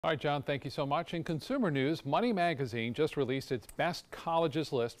All right, John, thank you so much. In consumer news, Money Magazine just released its best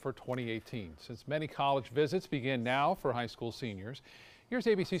colleges list for 2018. Since many college visits begin now for high school seniors, here's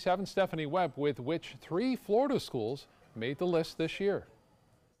ABC 7's Stephanie Webb with which 3 Florida schools made the list this year.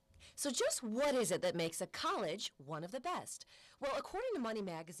 So just what is it that makes a college one of the best? Well, according to Money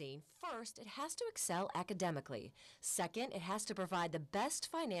Magazine, first, it has to excel academically. Second, it has to provide the best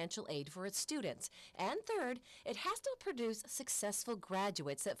financial aid for its students. And third, it has to produce successful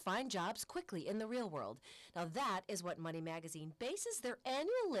graduates that find jobs quickly in the real world. Now that is what Money Magazine bases their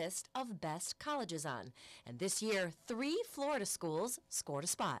annual list of best colleges on. And this year, 3 Florida schools scored a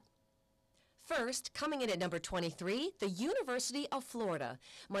spot. First, coming in at number 23, the University of Florida.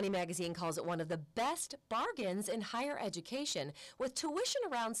 Money Magazine calls it one of the best bargains in higher education, with tuition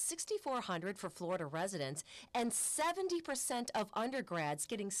around $6,400 for Florida residents and 70% of undergrads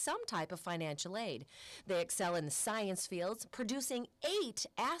getting some type of financial aid. They excel in the science fields, producing 8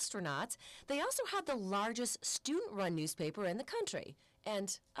 astronauts. They also have the largest student-run newspaper in the country.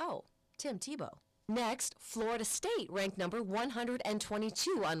 And, oh, Tim Tebow. Next, Florida State ranked number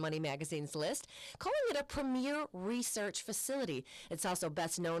 122 on Money Magazine's list, calling it a premier research facility. It's also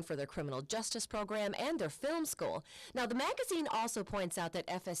best known for their criminal justice program and their film school. Now, the magazine also points out that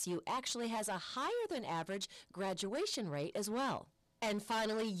FSU actually has a higher than average graduation rate as well. And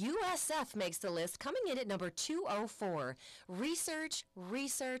finally, USF makes the list, coming in at number 204. Research,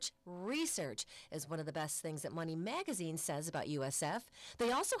 research, research is one of the best things that Money Magazine says about USF. They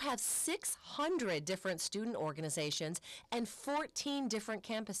also have 600 different student organizations and 14 different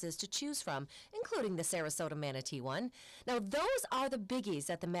campuses to choose from, including the Sarasota Manatee one. Now, those are the biggies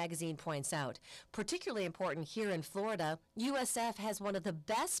that the magazine points out. Particularly important here in Florida, USF has one of the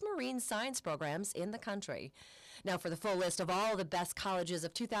best marine science programs in the country. Now, for the full list of all the best colleges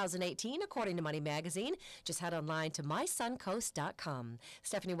of 2018, according to Money Magazine, just head online to mysuncoast.com.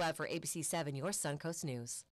 Stephanie Webb for ABC 7, your Suncoast News.